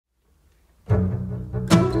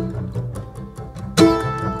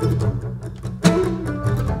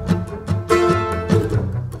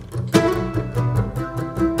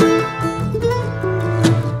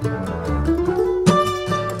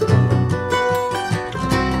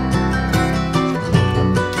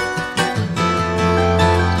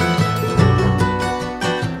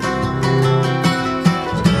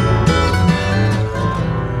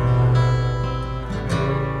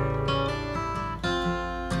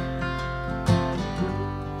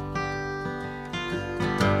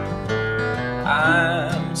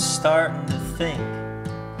starting to think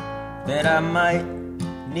that I might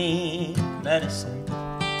need medicine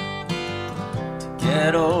to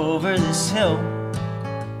get over this hill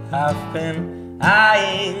I've been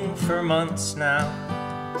eyeing for months now.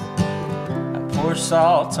 I pour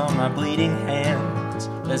salt on my bleeding hands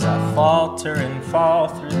as I falter and fall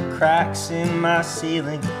through the cracks in my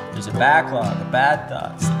ceiling. There's a backlog of bad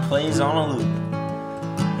thoughts that plays on a loop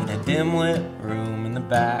in a dim-lit room in the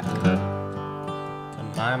back of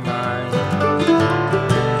my mind.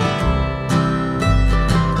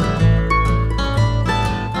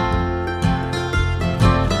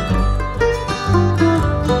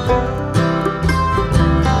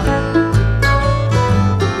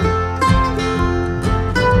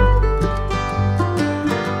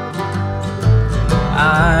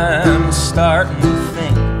 I'm starting to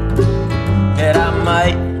think that I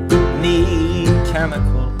might need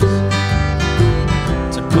chemicals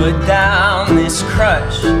to put down this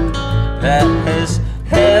crutch that has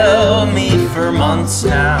held me for months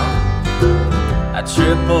now. I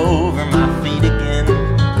trip over my feet again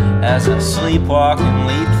as I sleepwalk and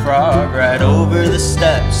leapfrog right over the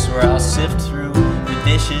steps where I'll sift through the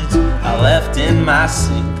dishes I left in my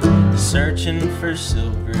sink, searching for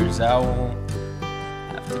silvers I won't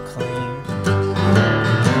to claim.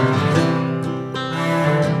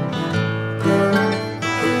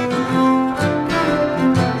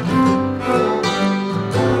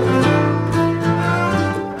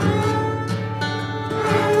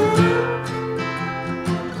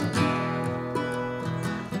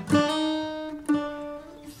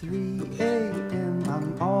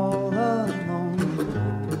 I'm all alone.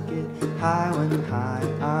 Get high when high,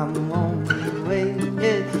 I'm lonely.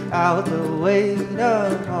 Waited out the weight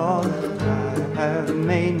of all that I have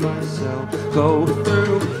made myself go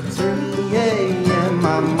through. 3 a.m.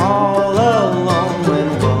 I'm all alone when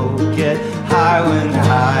low. Get high when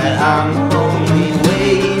high, I'm lonely.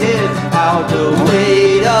 Waited out the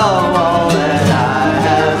weight of all that I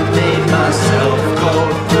have made myself go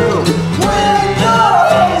through. When the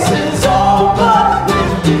face is all but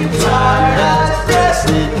empty, tired as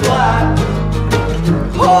rested black,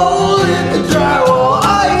 holding the drywall,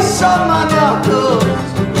 ice on my knuckles.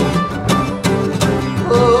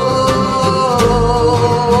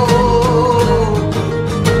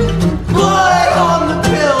 Blood on the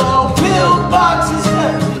pillow, pillboxes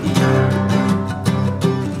empty.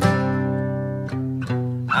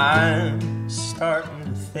 I'm starting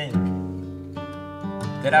to think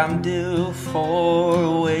that I'm due for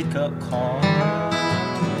a wake-up call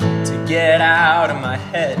to get out of my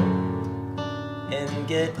head and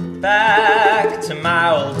get back to my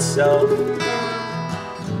old self.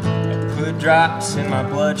 I put drops in my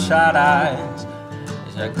bloodshot eyes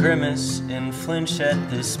as I grimace and flinch at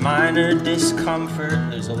this minor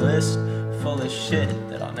discomfort. There's a list full of shit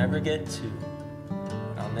that I'll never get to,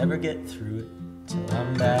 and I'll never get through it till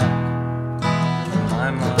I'm back in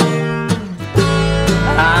my mind.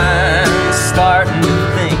 I'm starting to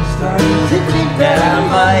think that I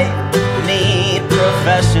might need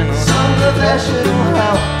professional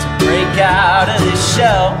help to break out of this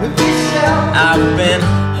shell I've been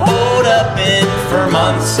holed up in for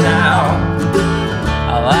months now.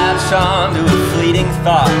 I latch on to a fleeting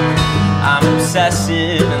thought. I'm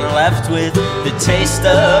obsessive and left with the taste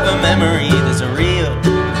of a memory. There's a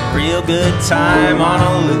real good time on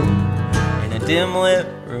a loop in a dim lit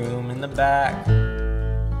room in the back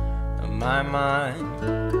of my mind.